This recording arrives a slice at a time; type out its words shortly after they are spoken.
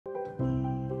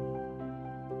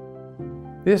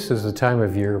This is the time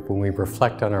of year when we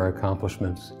reflect on our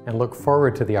accomplishments and look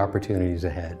forward to the opportunities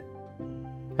ahead.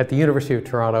 At the University of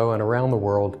Toronto and around the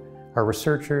world, our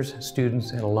researchers,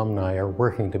 students, and alumni are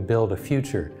working to build a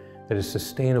future that is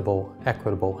sustainable,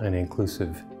 equitable, and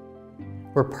inclusive.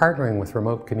 We're partnering with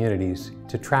remote communities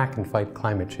to track and fight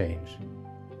climate change.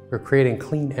 We're creating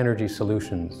clean energy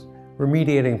solutions,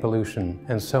 remediating pollution,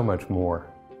 and so much more.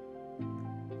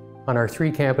 On our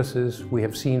 3 campuses, we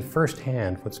have seen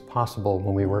firsthand what's possible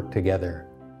when we work together.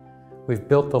 We've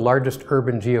built the largest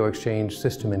urban geo-exchange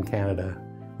system in Canada,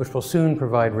 which will soon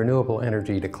provide renewable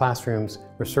energy to classrooms,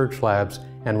 research labs,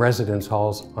 and residence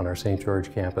halls on our St.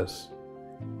 George campus.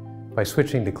 By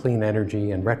switching to clean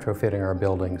energy and retrofitting our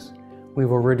buildings, we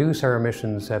will reduce our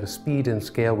emissions at a speed and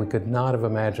scale we could not have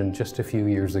imagined just a few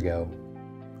years ago.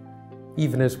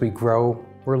 Even as we grow,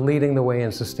 we're leading the way in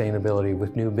sustainability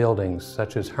with new buildings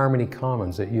such as Harmony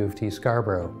Commons at U of T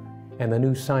Scarborough and the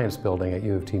new Science Building at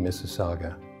U of T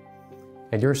Mississauga.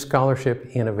 And your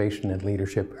scholarship, innovation, and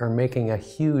leadership are making a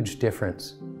huge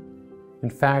difference. In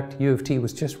fact, U of T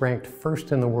was just ranked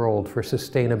first in the world for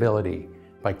sustainability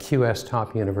by QS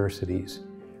Top Universities,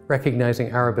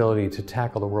 recognizing our ability to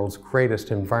tackle the world's greatest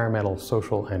environmental,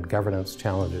 social, and governance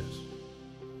challenges.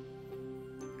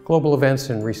 Global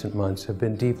events in recent months have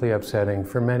been deeply upsetting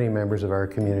for many members of our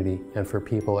community and for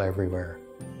people everywhere.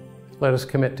 Let us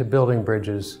commit to building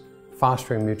bridges,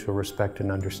 fostering mutual respect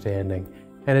and understanding,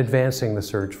 and advancing the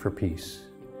search for peace.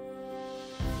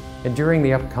 And during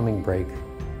the upcoming break,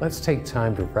 let's take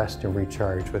time to rest and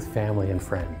recharge with family and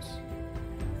friends.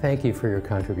 Thank you for your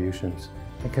contributions,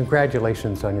 and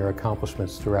congratulations on your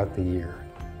accomplishments throughout the year.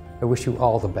 I wish you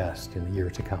all the best in the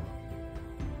year to come.